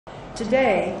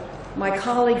Today, my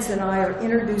colleagues and I are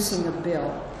introducing a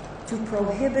bill to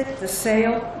prohibit the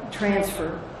sale,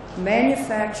 transfer,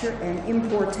 manufacture, and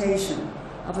importation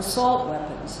of assault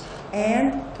weapons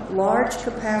and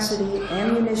large-capacity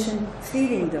ammunition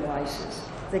feeding devices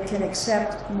that can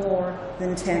accept more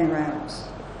than 10 rounds.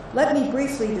 Let me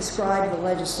briefly describe the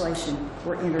legislation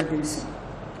we're introducing.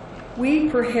 We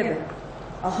prohibit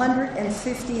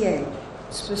 158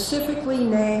 specifically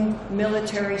named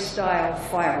military-style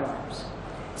firearms.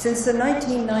 Since the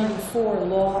 1994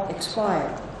 law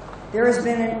expired, there has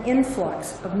been an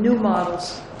influx of new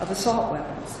models of assault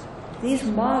weapons. These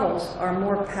models are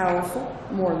more powerful,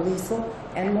 more lethal,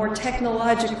 and more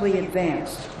technologically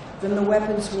advanced than the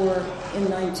weapons were in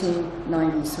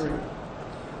 1993.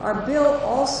 Our bill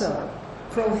also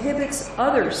prohibits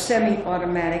other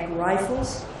semi-automatic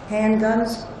rifles,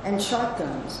 handguns, and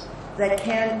shotguns that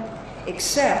can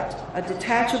accept a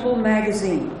detachable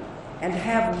magazine and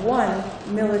have one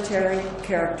military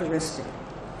characteristic.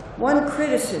 One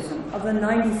criticism of the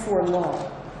 '94 law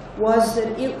was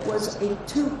that it was a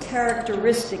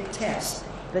two-characteristic test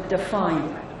that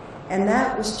defined it, and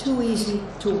that was too easy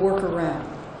to work around.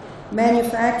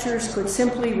 Manufacturers could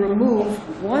simply remove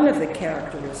one of the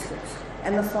characteristics,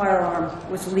 and the firearm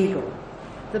was legal.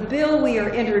 The bill we are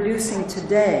introducing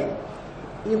today,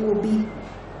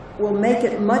 will make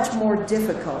it much more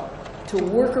difficult to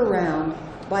work around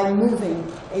by moving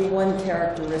a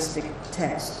one-characteristic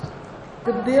test.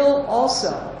 The bill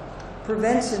also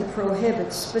prevents and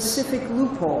prohibits specific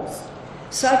loopholes,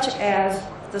 such as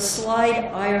the slide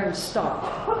iron stock,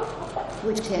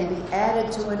 which can be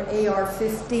added to an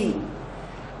AR-15,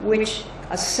 which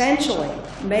essentially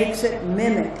makes it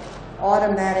mimic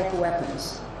automatic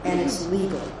weapons, and it's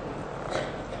legal.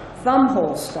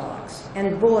 Thumbhole stocks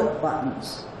and bullet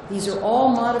buttons. These are all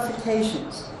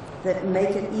modifications that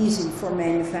make it easy for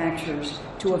manufacturers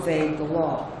to evade the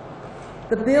law.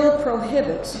 The bill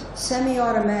prohibits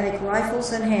semi-automatic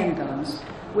rifles and handguns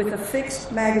with a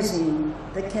fixed magazine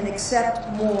that can accept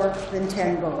more than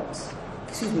 10 rounds.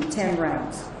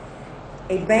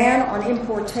 A ban on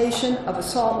importation of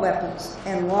assault weapons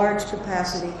and large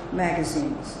capacity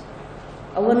magazines.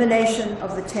 Elimination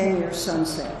of the 10-year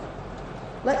sunset.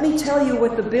 Let me tell you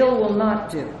what the bill will not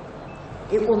do.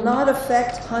 It will not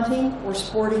affect hunting or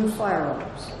sporting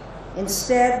firearms.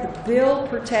 Instead, the bill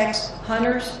protects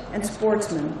hunters and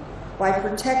sportsmen by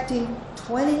protecting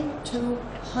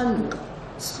 2,200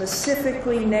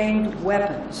 specifically named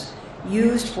weapons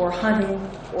used for hunting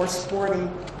or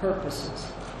sporting purposes.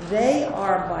 They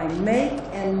are by make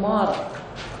and model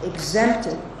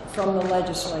exempted from the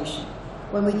legislation.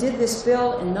 When we did this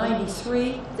bill in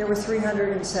 '93, there were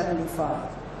 375.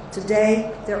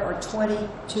 Today, there are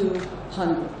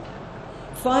 2,200.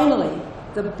 Finally,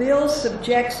 the bill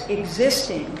subjects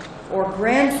existing or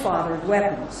grandfathered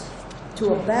weapons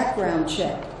to a background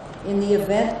check in the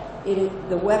event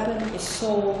the weapon is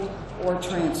sold or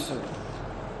transferred.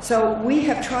 So we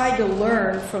have tried to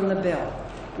learn from the bill.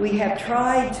 We have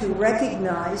tried to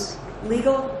recognize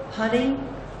legal hunting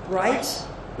rights.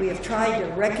 We have tried to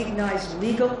recognize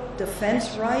legal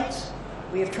defense rights.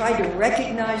 We have tried to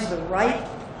recognize the right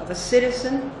of a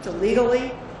citizen to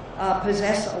legally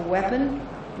possess a weapon.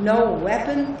 No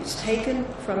weapon is taken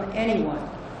from anyone.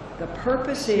 The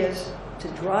purpose is to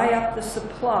dry up the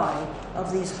supply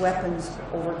of these weapons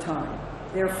over time.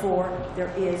 Therefore,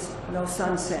 there is no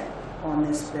sunset on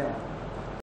this bill.